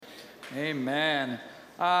Amen.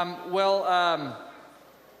 Last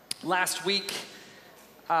week,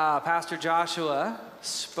 Pastor Joshua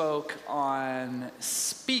spoke on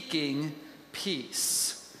speaking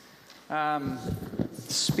peace.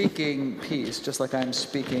 Speaking peace, just like I'm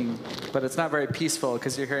speaking, but it's not very peaceful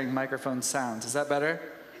because you're hearing microphone sounds. Is that better?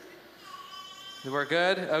 We're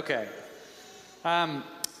good? Okay.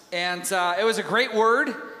 It was a great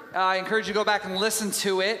word. I encourage you to go back and listen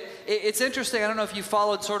to it. It's interesting. I don't know if you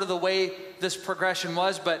followed sort of the way this progression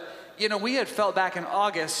was, but we had felt back in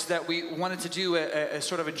August that we wanted to do a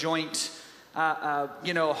sort of a joint,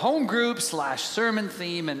 home group / sermon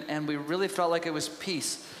theme, and we really felt like it was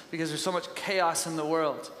peace because there's so much chaos in the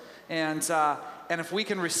world. And if we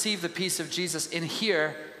can receive the peace of Jesus in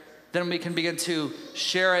here, then we can begin to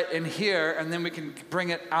share it in here, and then we can bring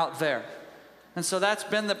it out there. And so that's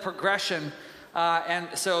been the progression.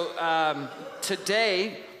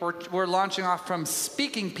 Today we're launching off from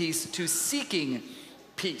speaking peace to seeking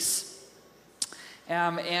peace.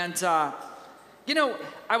 I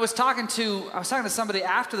was talking to somebody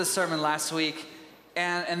after the sermon last week,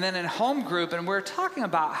 and then in home group, and we were talking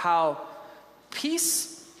about how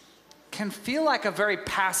peace can feel like a very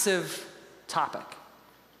passive topic.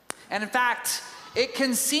 And in fact, it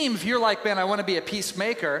can seem, if you're like, man, I want to be a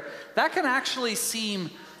peacemaker, that can actually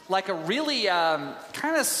seem like a really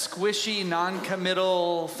kind of squishy,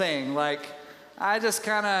 non-committal thing. Like, I just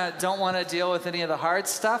kind of don't want to deal with any of the hard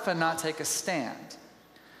stuff and not take a stand.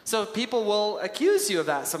 So people will accuse you of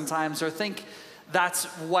that sometimes or think that's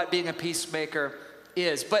what being a peacemaker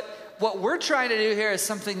is. But what we're trying to do here is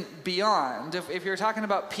something beyond. If you're talking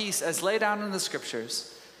about peace as laid down in the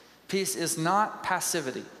scriptures, peace is not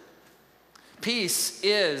passivity. Peace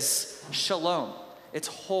is shalom. It's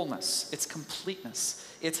wholeness. It's completeness.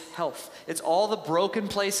 It's health. It's all the broken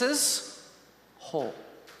places whole.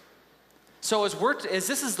 So as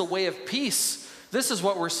this is the way of peace, this is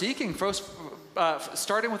what we're seeking, first,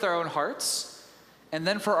 starting with our own hearts, and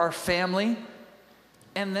then for our family,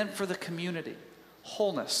 and then for the community.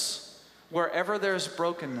 Wholeness. Wherever there's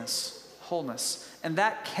brokenness, wholeness. And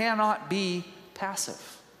that cannot be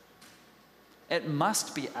passive. It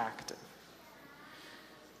must be active.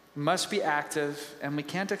 Must be active, and we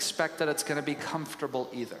can't expect that it's going to be comfortable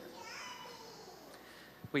either.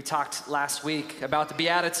 We talked last week about the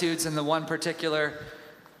Beatitudes and the one particular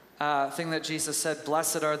thing that Jesus said,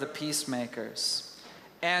 blessed are the peacemakers.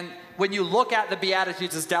 And when you look at the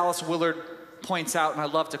Beatitudes, as Dallas Willard points out, and I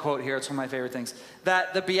love to quote here, it's one of my favorite things,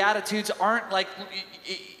 that the Beatitudes aren't like,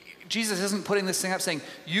 Jesus isn't putting this thing up saying,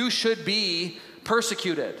 you should be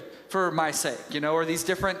persecuted for my sake, or these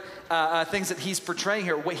different things that he's portraying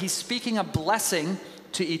here. He's speaking a blessing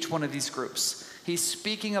to each one of these groups. He's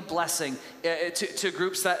speaking a blessing to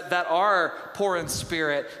groups that are poor in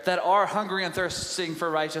spirit, that are hungry and thirsting for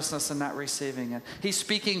righteousness and not receiving it. He's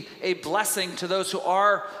speaking a blessing to those who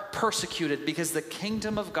are persecuted because the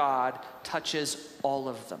kingdom of God touches all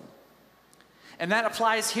of them. And that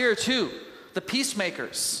applies here too. The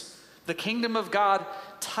peacemakers, the kingdom of God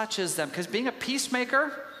touches them because being a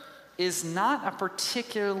peacemaker is not a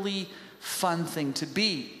particularly fun thing to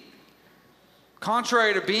be.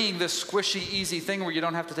 Contrary to being this squishy, easy thing where you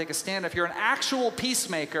don't have to take a stand, if you're an actual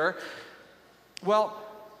peacemaker, well,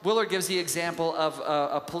 Willard gives the example of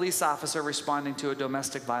a police officer responding to a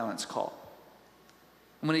domestic violence call.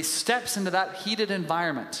 And when he steps into that heated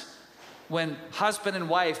environment, when husband and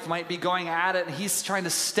wife might be going at it and he's trying to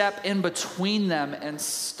step in between them and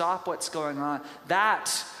stop what's going on,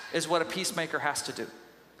 that is what a peacemaker has to do.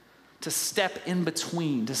 To step in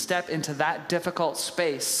between, to step into that difficult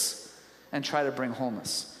space and try to bring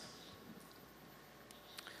wholeness.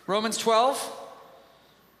 Romans 12,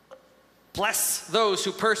 bless those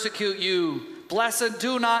who persecute you. Bless and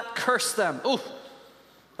do not curse them. Ooh,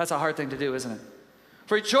 that's a hard thing to do, isn't it?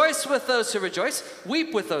 Rejoice with those who rejoice.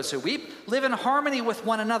 Weep with those who weep. Live in harmony with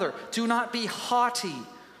one another. Do not be haughty,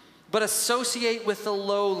 but associate with the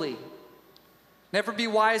lowly. Never be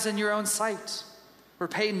wise in your own sight.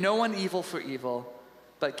 Repay no one evil for evil,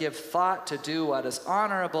 but give thought to do what is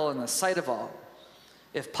honorable in the sight of all.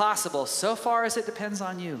 If possible, so far as it depends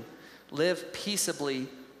on you, live peaceably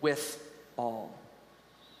with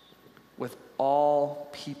all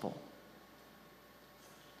people.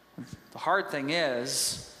 The hard thing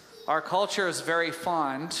is, our culture is very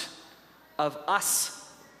fond of us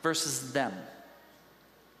versus them.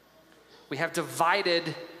 We have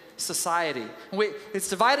divided society. It's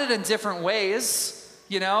divided in different ways.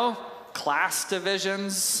 Class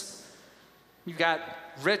divisions. You've got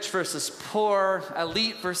rich versus poor,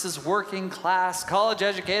 elite versus working class, college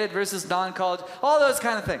educated versus non-college, all those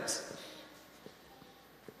kind of things.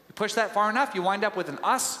 You push that far enough, you wind up with an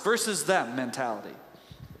us versus them mentality.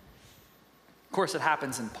 Of course, it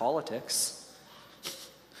happens in politics.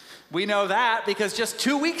 We know that because just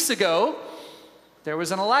 2 weeks ago, there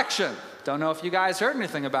was an election. Don't know if you guys heard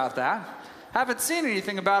anything about that. Haven't seen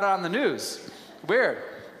anything about it on the news. Weird.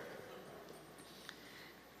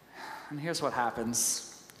 And here's what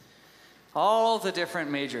happens. All the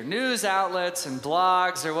different major news outlets and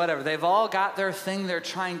blogs or whatever, they've all got their thing they're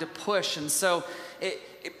trying to push. And so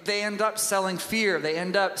they end up selling fear. They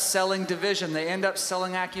end up selling division. They end up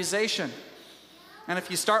selling accusation. And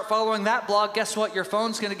if you start following that blog, guess what? Your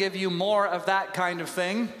phone's going to give you more of that kind of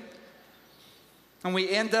thing. And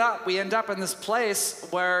we end up in this place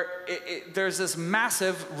where there's this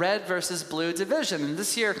massive red versus blue division. And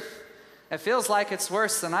this year, it feels like it's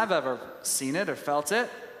worse than I've ever seen it or felt it.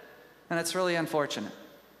 And it's really unfortunate.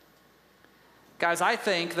 Guys, I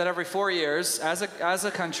think that every 4 years, as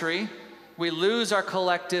a country, we lose our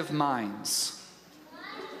collective minds.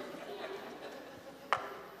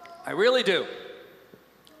 I really do.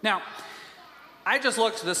 Now, I just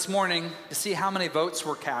looked this morning to see how many votes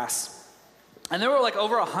were cast. And there were like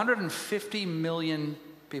over 150 million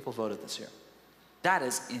people voted this year. That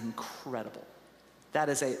is incredible. That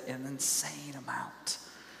is an insane amount.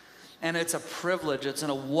 And it's a privilege. It's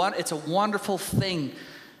a wonderful thing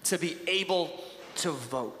to be able to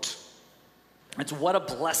vote. It's what a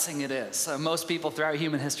blessing it is. Most people throughout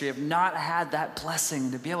human history have not had that blessing.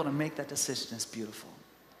 And to be able to make that decision is beautiful.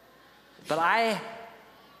 But I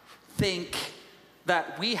think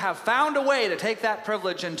that we have found a way to take that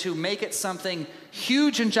privilege and to make it something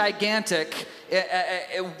huge and gigantic,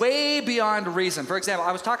 way beyond reason. For example,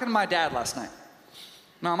 I was talking to my dad last night.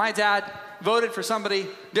 Now, my dad voted for somebody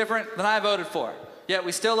different than I voted for, yet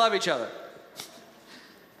we still love each other.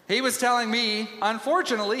 He was telling me,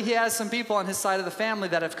 unfortunately, he has some people on his side of the family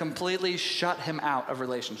that have completely shut him out of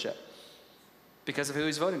relationship because of who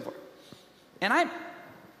he's voting for. And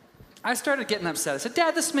I started getting upset. I said,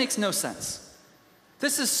 Dad, this makes no sense.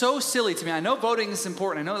 This is so silly to me. I know voting is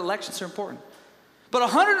important. I know elections are important. But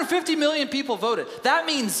 150 million people voted. That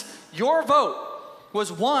means your vote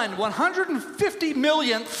was 150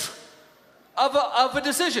 millionth of a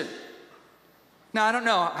decision. Now, I don't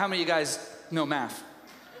know how many of you guys know math.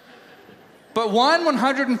 But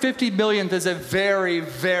 150 millionth is a very,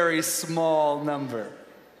 very small number.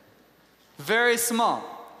 Very small.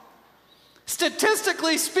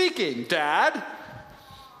 Statistically speaking, Dad,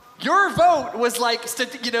 your vote was like,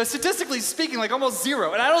 statistically speaking, like almost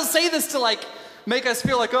zero. And I don't say this to like make us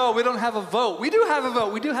feel like, oh, we don't have a vote. We do have a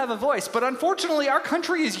vote. We do have a voice. But unfortunately, our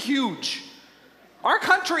country is huge. Our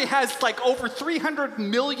country has like over 300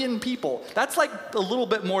 million people. That's like a little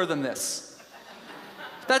bit more than this.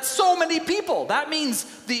 That's so many people. That means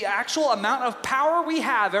the actual amount of power we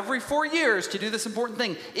have every 4 years to do this important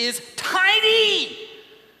thing is tiny.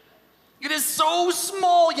 It is so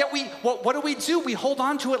small, yet what do? We hold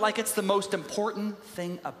on to it like it's the most important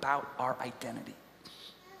thing about our identity.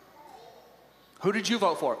 Who did you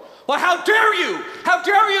vote for? Well, how dare you? How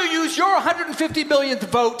dare you use your 150 millionth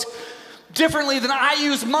vote differently than I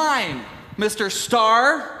use mine, Mr.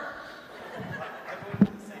 Starr?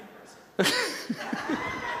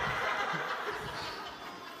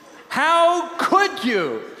 How could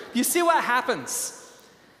you? You see what happens?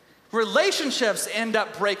 Relationships end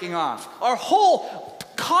up breaking off. Our whole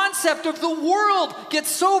concept of the world gets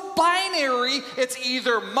so binary, it's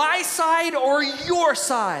either my side or your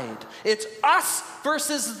side. It's us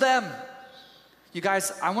versus them. You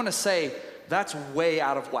guys, I want to say that's way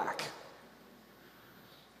out of whack.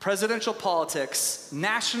 Presidential politics,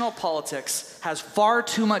 national politics, has far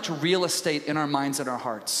too much real estate in our minds and our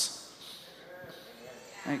hearts.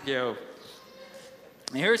 Thank you.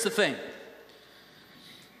 And here's the thing.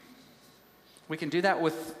 We can do that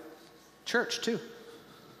with church too.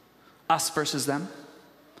 Us versus them.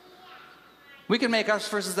 We can make us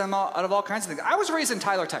versus them out of all kinds of things. I was raised in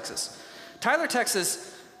Tyler, Texas. Tyler,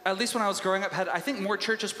 Texas, at least when I was growing up, had, I think, more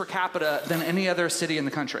churches per capita than any other city in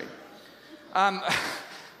the country.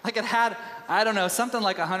 Like it had, I don't know, something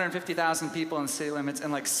like 150,000 people in city limits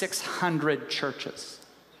and like 600 churches.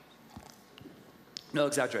 No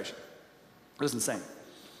exaggeration. It was insane.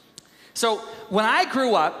 So when I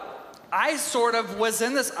grew up, I sort of was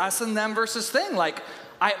in this us and them versus thing. Like,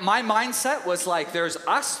 my mindset was like, there's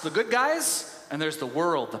us, the good guys, and there's the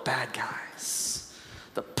world, the bad guys,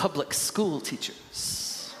 the public school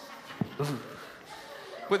teachers. Ooh.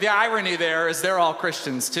 With the irony there is they're all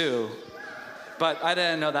Christians too. But I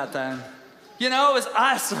didn't know that then. You know, it was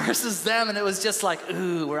us versus them, and it was just like,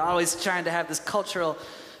 ooh, we're always trying to have this cultural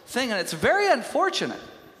thing, and it's very unfortunate.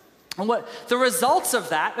 And what the results of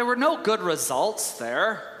that, there were no good results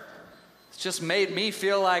there. just made me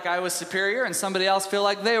feel like I was superior and somebody else feel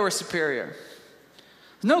like they were superior.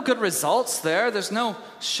 No good results there. There's no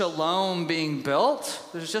shalom being built.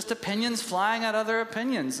 There's just opinions flying at other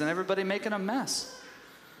opinions and everybody making a mess.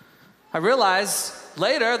 I realized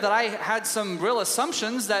later that I had some real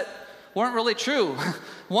assumptions that weren't really true.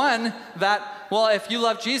 One, that, well, if you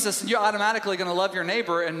love Jesus, you're automatically going to love your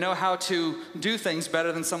neighbor and know how to do things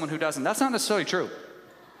better than someone who doesn't. That's not necessarily true.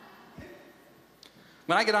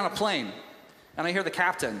 When I get on a plane and I hear the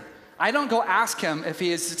captain, I don't go ask him if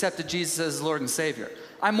he has accepted Jesus as Lord and Savior.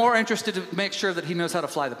 I'm more interested to make sure that he knows how to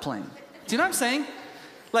fly the plane. Do you know what I'm saying?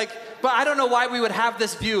 Like, but I don't know why we would have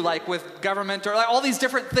this view, like with government or like all these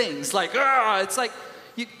different things. Like, it's like,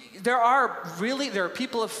 there are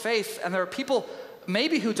people of faith, and there are people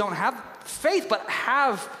maybe who don't have faith, but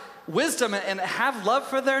have wisdom and have love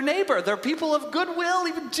for their neighbor. They're people of goodwill.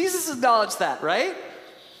 Even Jesus acknowledged that, right?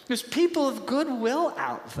 There's people of goodwill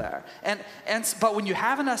out there. But when you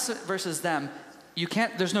have an us versus them,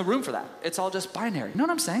 there's no room for that. It's all just binary. You know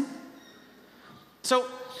what I'm saying? So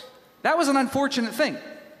that was an unfortunate thing.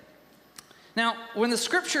 Now, when the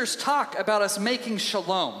scriptures talk about us making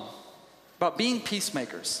shalom, about being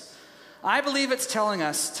peacemakers, I believe it's telling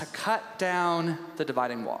us to cut down the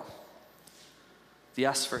dividing wall. The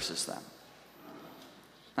us versus them.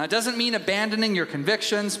 Now, it doesn't mean abandoning your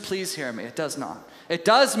convictions. Please hear me. It does not. It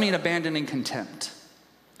does mean abandoning contempt.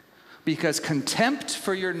 Because contempt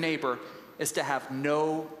for your neighbor is to have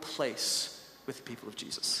no place with the people of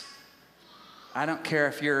Jesus. I don't care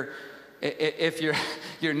if your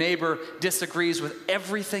neighbor disagrees with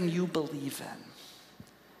everything you believe in.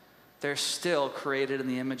 They're still created in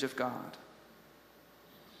the image of God.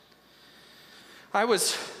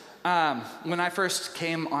 When I first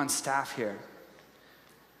came on staff here,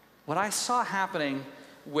 what I saw happening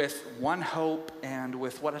with One Hope and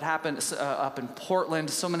with what had happened up in Portland,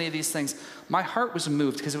 so many of these things, my heart was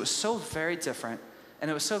moved because it was so very different and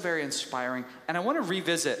it was so very inspiring. And I want to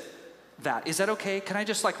revisit that. Is that okay? Can I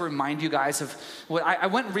just remind you guys of what I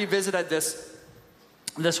went and revisited this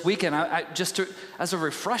weekend as a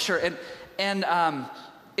refresher. And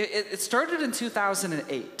it started in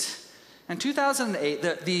 2008. In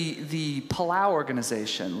 2008, the Palau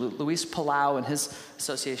organization, Luis Palau and his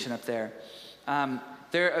association up there,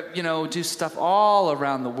 do stuff all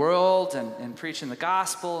around the world and preaching the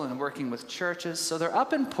gospel and working with churches. So they're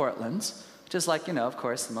up in Portland, which is of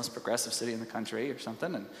course, the most progressive city in the country or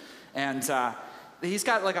something. And he's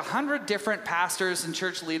got 100 different pastors and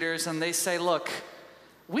church leaders, and they say, look,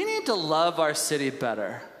 we need to love our city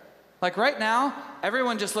better. Right now,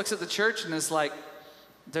 everyone just looks at the church and is like,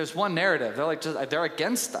 there's one narrative. They're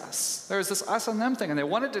against us. There's this us and them thing, and they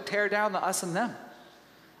wanted to tear down the us and them.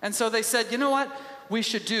 And so they said, you know what we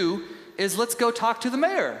should do is let's go talk to the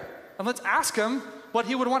mayor, and let's ask him what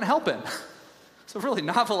he would want help in. It's a really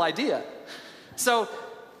novel idea. So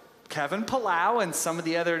Kevin Palau and some of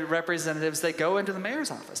the other representatives, they go into the mayor's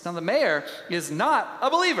office. Now, the mayor is not a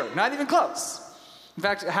believer, not even close. In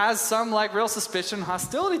fact, has some real suspicion,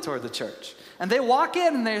 hostility toward the church. And they walk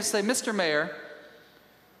in and they say, Mr. Mayor,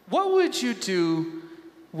 what would you do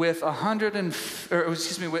with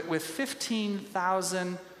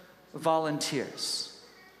 15,000 volunteers?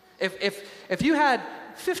 If you had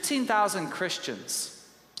 15,000 Christians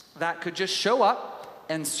that could just show up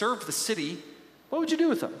and serve the city, what would you do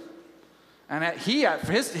with them? And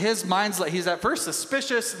his mind's he's at first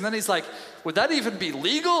suspicious, and then he's like, would that even be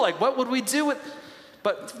legal? What would we do with?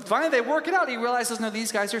 But finally they work it out. He realizes, no,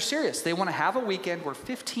 these guys are serious. They want to have a weekend where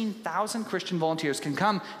 15,000 Christian volunteers can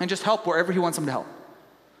come and just help wherever he wants them to help.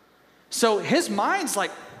 So his mind's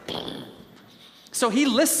so he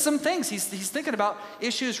lists some things. He's thinking about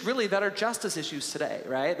issues really that are justice issues today,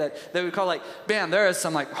 right? That we call there is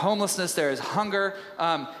some homelessness, there is hunger,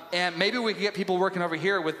 and maybe we could get people working over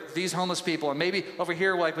here with these homeless people, and maybe over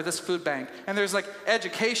here with this food bank. And there's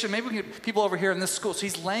education, maybe we can get people over here in this school. So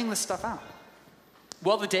he's laying this stuff out.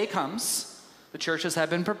 Well, the day comes, the churches have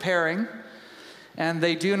been preparing, and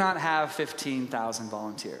they do not have 15,000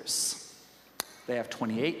 volunteers. They have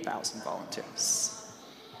 28,000 volunteers.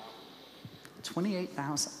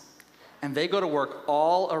 28,000. And they go to work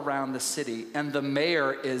all around the city, and the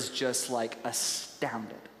mayor is just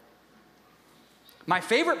astounded. My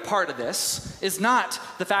favorite part of this is not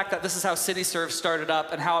the fact that this is how CityServe started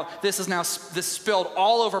up and how this is now spilled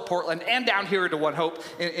all over Portland and down here into One Hope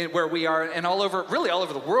where we are, and all over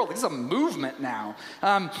the world. This is a movement now.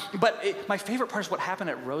 My favorite part is what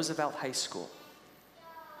happened at Roosevelt High School.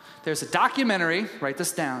 There's a documentary, write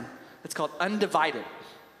this down, it's called Undivided.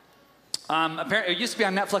 Apparently, it used to be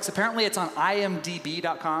on Netflix. Apparently, it's on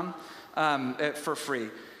imdb.com for free.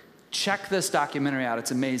 Check this documentary out.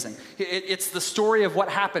 It's amazing. It's the story of what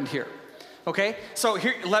happened here. Okay? So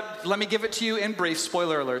here, let me give it to you in brief.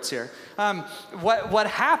 Spoiler alerts here. What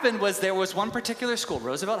happened was there was one particular school,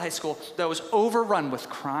 Roosevelt High School, that was overrun with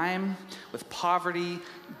crime, with poverty,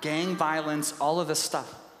 gang violence, all of this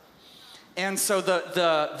stuff. And so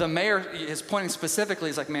the mayor is pointing specifically,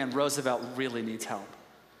 he's like, man, Roosevelt really needs help.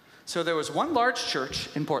 So there was one large church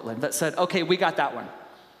in Portland that said, okay, we got that one.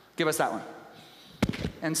 Give us that one.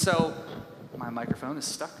 And so, my microphone is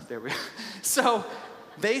stuck. There we go. So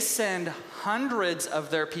they send hundreds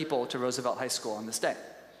of their people to Roosevelt High School on this day.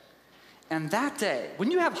 And that day,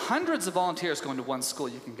 when you have hundreds of volunteers going to one school,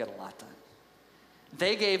 you can get a lot done.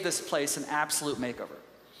 They gave this place an absolute makeover.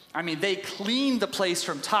 I mean, they cleaned the place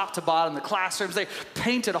from top to bottom, the classrooms, they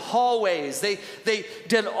painted hallways, they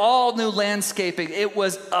did all new landscaping. It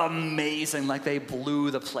was amazing, like they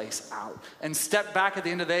blew the place out. And stepped back at the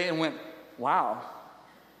end of the day and went, wow,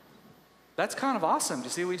 that's kind of awesome. Do you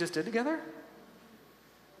see what we just did together?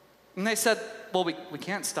 And they said, well, we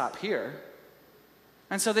can't stop here.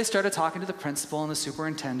 And so they started talking to the principal and the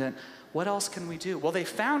superintendent. What else can we do? Well, they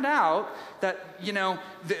found out that, you know,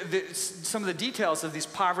 some of the details of these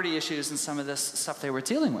poverty issues and some of this stuff they were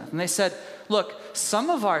dealing with. And they said, look, some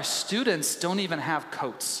of our students don't even have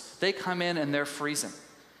coats. They come in and they're freezing.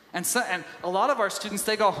 And a lot of our students,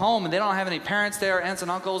 they go home and they don't have any parents there, aunts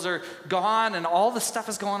and uncles are gone, and all this stuff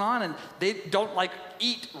is going on, and they don't like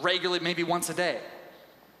eat regularly, maybe once a day.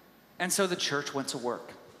 And so the church went to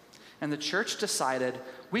work. And the church decided,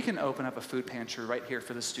 we can open up a food pantry right here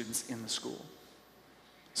for the students in the school.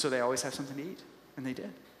 So they always have something to eat, and they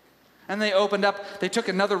did. And they took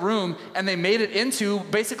another room, and they made it into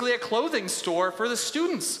basically a clothing store for the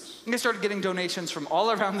students. And they started getting donations from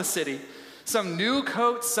all around the city. Some new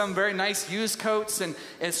coats, some very nice used coats, and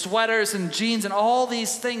sweaters and jeans and all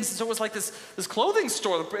these things. So it was like this clothing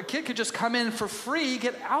store. A kid could just come in for free,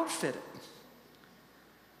 get outfitted.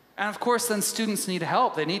 And of course, then students need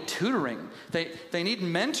help. They need tutoring. They need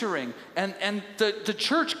mentoring. And the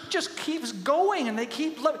church just keeps going, and they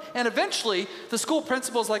keep and eventually the school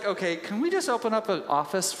principal's like, okay, can we just open up an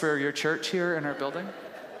office for your church here in our building?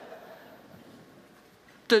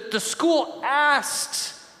 The school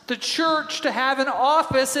asked the church to have an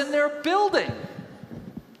office in their building.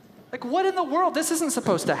 Like, what in the world? This isn't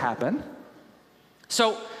supposed to happen.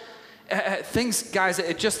 So things, guys,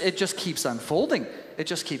 it just keeps unfolding. It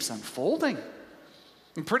just keeps unfolding.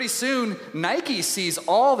 And pretty soon, Nike sees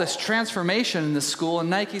all this transformation in the school, and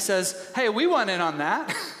Nike says, hey, we want in on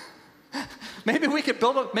that. maybe we could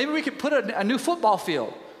put a new football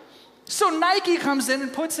field. So Nike comes in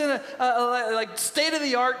and puts in a like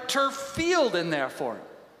state-of-the-art turf field in there for it.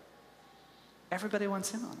 Everybody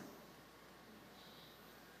wants in on it.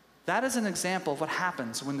 That is an example of what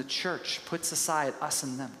happens when the church puts aside us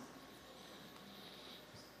and them.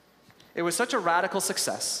 It was such a radical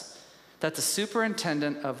success that the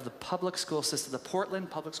superintendent of the public school system, the Portland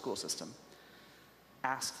public school system,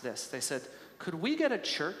 asked this. They said, could we get a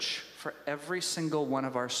church for every single one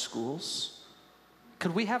of our schools?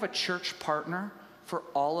 Could we have a church partner for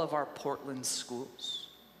all of our Portland schools?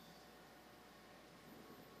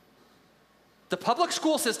 The public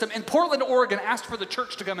school system in Portland, Oregon asked for the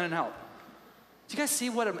church to come in and help. Do you guys see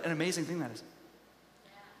what an amazing thing that is?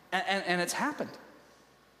 And it's happened.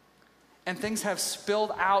 And things have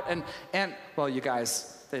spilled out, and well, you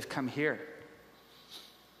guys, they've come here.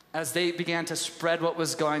 As they began to spread what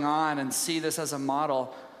was going on and see this as a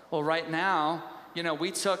model, well, right now, you know,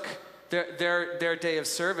 we took their day of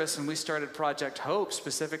service and we started Project Hope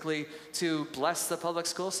specifically to bless the public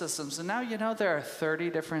school systems. And now, you know, there are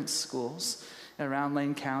 30 different schools around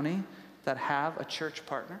Lane County that have a church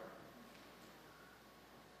partner.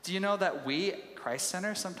 Do you know that we, Christ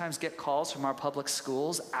Center, sometimes get calls from our public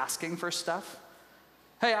schools asking for stuff?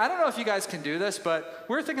 Hey, I don't know if you guys can do this, but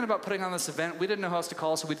we're thinking about putting on this event. We didn't know who else to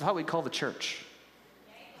call, so we thought we'd call the church.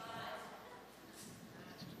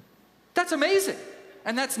 That's amazing.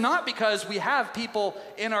 And that's not because we have people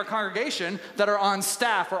in our congregation that are on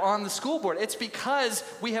staff or on the school board. It's because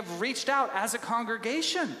we have reached out as a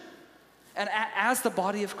congregation and as the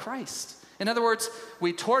body of Christ. In other words,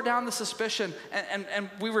 we tore down the suspicion and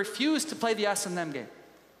we refused to play the us and them game.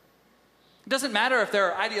 It doesn't matter if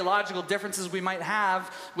there are ideological differences we might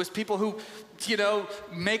have with people who, you know,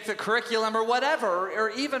 make the curriculum or whatever, or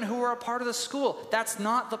even who are a part of the school. That's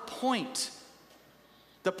not the point.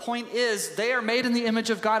 The point is they are made in the image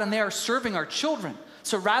of God and they are serving our children.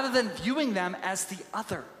 So rather than viewing them as the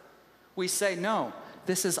other, we say, no,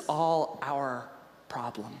 this is all our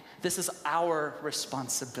problem. This is our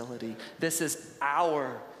responsibility. This is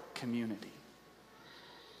our community.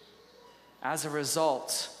 As a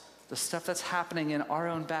result, the stuff that's happening in our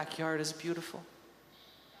own backyard is beautiful.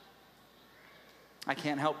 I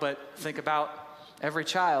can't help but think about every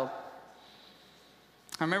child.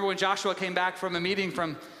 I remember when Joshua came back from a meeting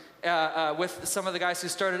with some of the guys who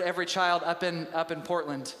started Every Child up in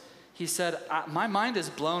Portland. He said, my mind is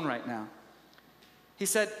blown right now. He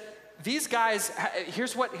said, these guys,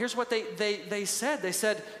 here's what they said. They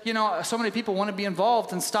said, so many people want to be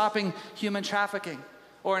involved in stopping human trafficking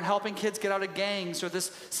or in helping kids get out of gangs or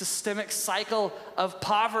this systemic cycle of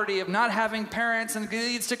poverty, of not having parents, and it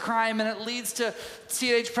leads to crime and it leads to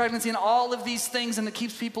teenage pregnancy and all of these things, and it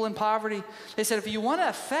keeps people in poverty. They said, if you want to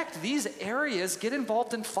affect these areas, get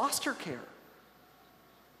involved in foster care.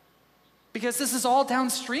 Because this is all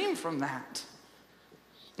downstream from that.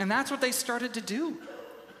 And that's what they started to do.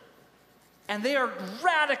 And they are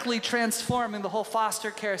radically transforming the whole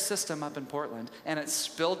foster care system up in Portland. And it's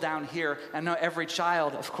spilled down here. And now Every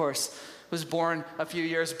Child, of course, was born a few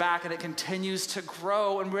years back, and it continues to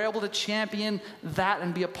grow. And we're able to champion that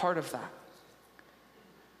and be a part of that.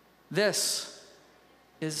 This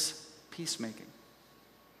is peacemaking.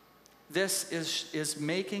 This is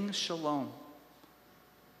making shalom.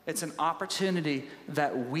 It's an opportunity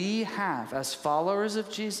that we have as followers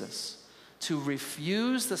of Jesus to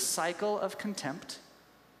refuse the cycle of contempt,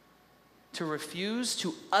 to refuse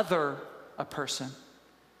to other a person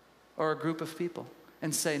or a group of people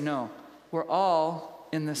and say, no, we're all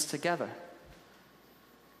in this together.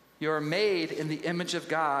 You're made in the image of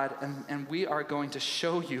God, and we are going to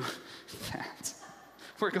show you that.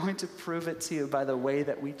 We're going to prove it to you by the way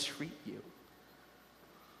that we treat you.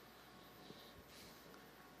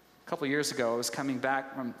 A couple years ago, I was coming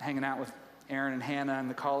back from hanging out with Aaron and Hannah and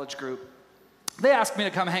the college group. They asked me to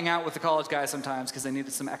come hang out with the college guys sometimes because they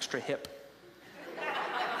needed some extra hip.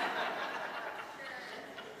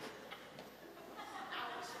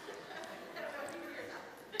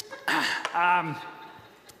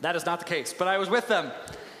 That is not the case, but I was with them.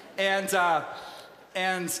 And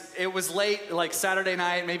it was late, like Saturday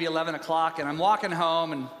night, maybe 11 o'clock, and I'm walking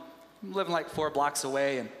home, and I'm living like 4 blocks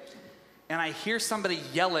away, and I hear somebody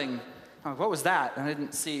yelling. I'm like, what was that? And I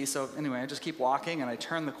didn't see, so anyway, I just keep walking, and I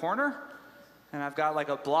turn the corner, and I've got like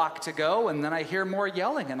a block to go, and then I hear more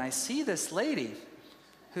yelling, and I see this lady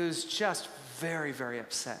who's just very, very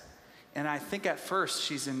upset. And I think at first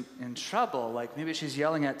she's in trouble, like maybe she's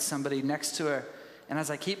yelling at somebody next to her. And as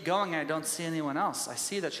I keep going, I don't see anyone else. I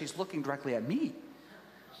see that she's looking directly at me.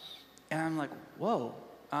 And I'm like, whoa.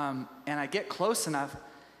 And I get close enough,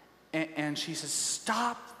 and she says,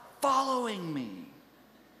 stop following me.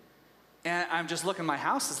 And I'm just looking, my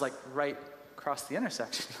house is like right across the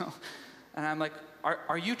intersection. And I'm like,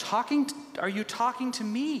 are you talking to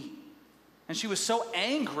me? And she was so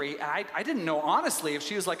angry, and I didn't know, honestly, if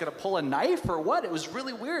she was like gonna pull a knife or what. It was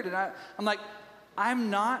really weird. And I'm like, I'm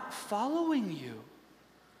not following you.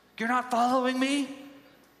 You're not following me?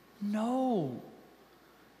 No.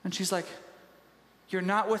 And she's like, you're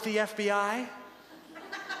not with the FBI?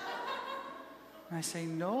 And I say,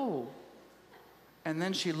 no. And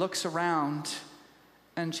then she looks around,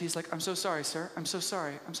 and she's like, I'm so sorry, sir. I'm so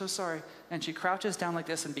sorry. I'm so sorry. And she crouches down like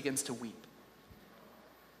this and begins to weep.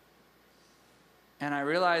 And I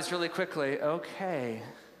realized really quickly, okay,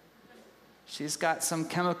 she's got some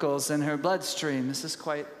chemicals in her bloodstream. This is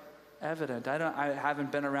quite evident. I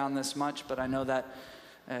haven't been around this much, but I know that,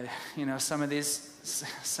 some of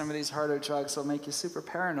these harder drugs will make you super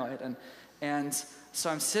paranoid. And so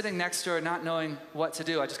I'm sitting next to her, not knowing what to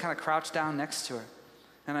do. I just kind of crouched down next to her.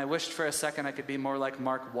 And I wished for a second I could be more like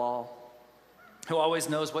Mark Wall, who always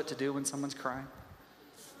knows what to do when someone's crying.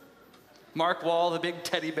 Mark Wall, the big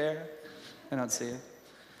teddy bear. I don't see it.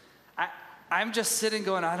 I'm just sitting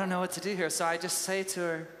going, I don't know what to do here. So I just say to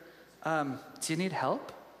her, do you need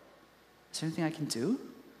help? Is there anything I can do?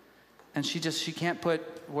 And she can't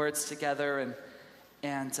put words together.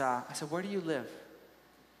 And I said, where do you live?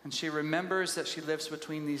 And she remembers that she lives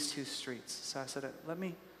between these 2 streets. So I said,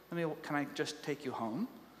 can I just take you home?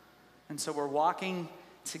 And so we're walking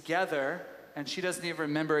together, and she doesn't even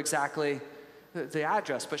remember exactly the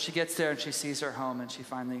address, but she gets there and she sees her home, and she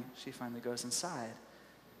finally goes inside,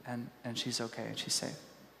 and she's okay and she's safe.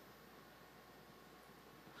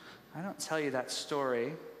 I don't tell you that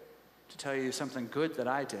story to tell you something good that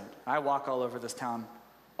I did. I walk all over this town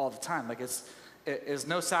all the time. Like it is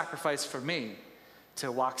no sacrifice for me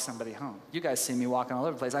to walk somebody home. You guys see me walking all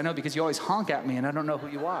over the place. I know because you always honk at me and I don't know who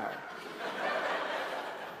you are.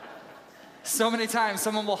 So many times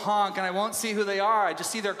someone will honk and I won't see who they are. I just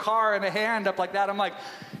see their car and a hand up like that. I'm like,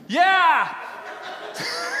 yeah!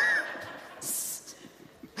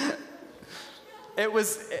 It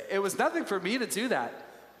was nothing for me to do that.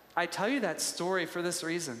 I tell you that story for this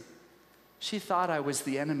reason. She thought I was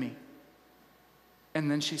the enemy.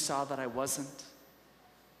 And then she saw that I wasn't.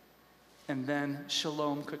 And then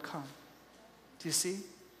shalom could come. Do you see?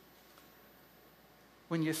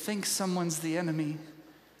 When you think someone's the enemy,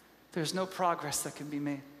 there's no progress that can be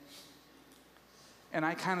made. And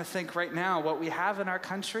I kind of think right now what we have in our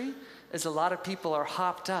country is a lot of people are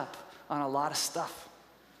hopped up on a lot of stuff,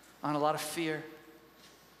 on a lot of fear.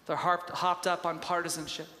 They're hopped up on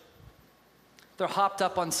partisanship. They're hopped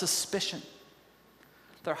up on suspicion.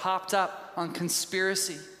 They're hopped up on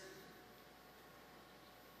conspiracy.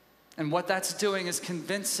 And what that's doing is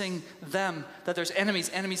convincing them that there's enemies,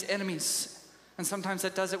 enemies, enemies. And sometimes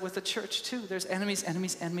that does it with the church too. There's enemies,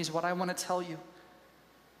 enemies, enemies. What I want to tell you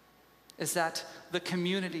is that the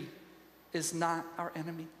community is not our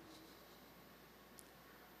enemy.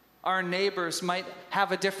 Our neighbors might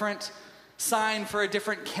have a different sign for a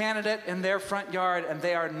different candidate in their front yard, and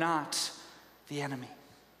they are not the enemy.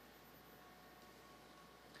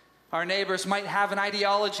 Our neighbors might have an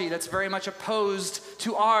ideology that's very much opposed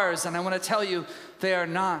to ours, and I want to tell you, they are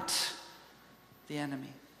not the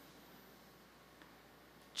enemy.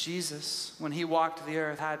 Jesus, when he walked the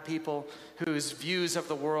earth, had people whose views of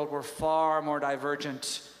the world were far more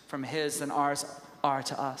divergent from his than ours are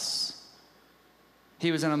to us.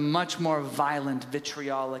 He was in a much more violent,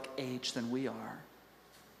 vitriolic age than we are.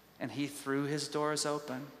 And he threw his doors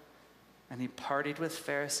open, and he partied with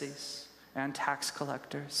Pharisees and tax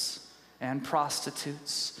collectors and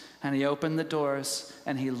prostitutes. And he opened the doors,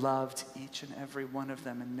 and he loved each and every one of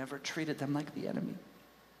them and never treated them like the enemy.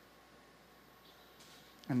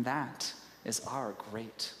 And that is our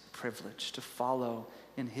great privilege, to follow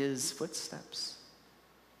in his footsteps.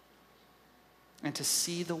 And to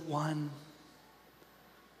see the one,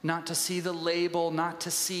 not to see the label, not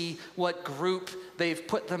to see what group they've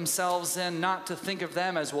put themselves in, not to think of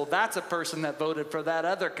them as, well, that's a person that voted for that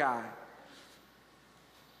other guy.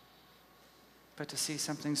 But to see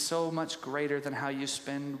something so much greater than how you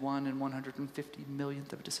spend 1 in 150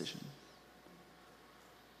 millionth of a decision.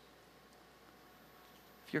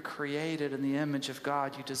 If you're created in the image of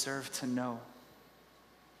God, you deserve to know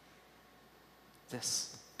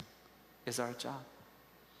this is our job.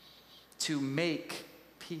 To make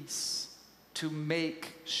peace, to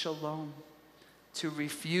make shalom, to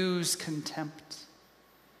refuse contempt,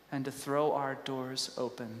 and to throw our doors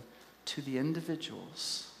open to the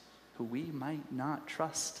individuals who we might not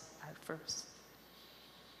trust at first.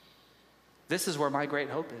 This is where my great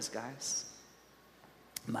hope is, guys.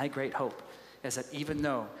 My great hope is that even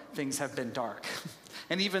though things have been dark,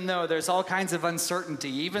 and even though there's all kinds of uncertainty,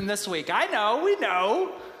 even this week, we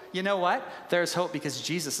know, you know what? There's hope because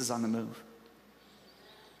Jesus is on the move.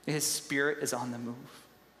 His Spirit is on the move.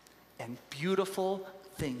 And beautiful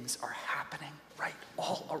things are happening right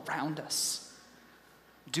all around us.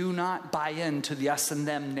 Do not buy into the us and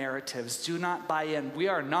them narratives. Do not buy in. We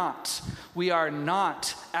are not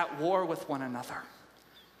at war with one another.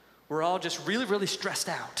 We're all just really, really stressed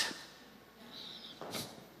out.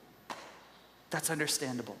 That's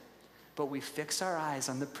understandable. But we fix our eyes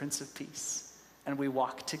on the Prince of Peace, and we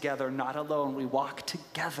walk together, not alone. We walk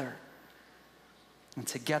together. And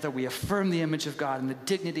together we affirm the image of God and the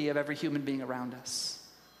dignity of every human being around us.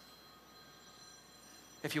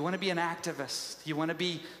 If you want to be an activist, you want to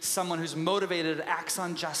be someone who's motivated, acts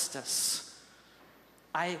on justice,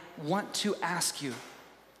 I want to ask you,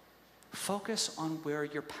 focus on where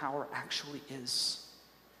your power actually is.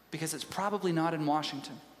 Because it's probably not in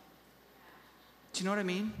Washington. Do you know what I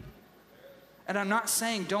mean? And I'm not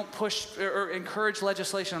saying don't push or encourage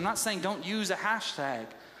legislation. I'm not saying don't use a hashtag.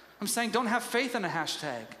 I'm saying don't have faith in a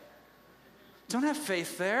hashtag. Don't have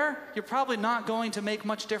faith there. You're probably not going to make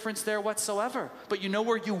much difference there whatsoever. But you know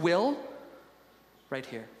where you will? Right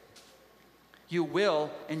here. You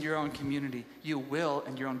will in your own community. You will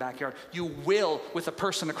in your own backyard. You will with a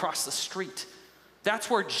person across the street. That's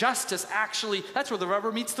where justice actually, that's where the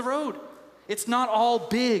rubber meets the road. It's not all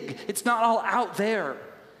big. It's not all out there.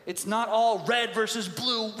 It's not all red versus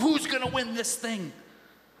blue. Who's going to win this thing?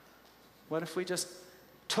 What if we just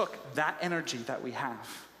took that energy that we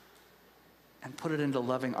have and put it into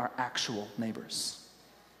loving our actual neighbors?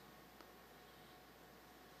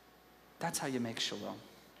 That's how you make shalom.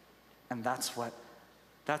 And that's what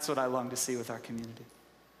I long to see with our community.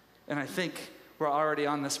 And I think we're already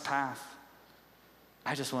on this path.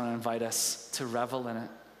 I just want to invite us to revel in it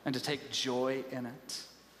and to take joy in it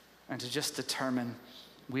and to just determine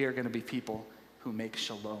we are going to be people who make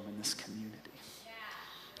shalom in this community.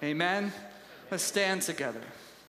 Yeah. Amen? Let's stand together.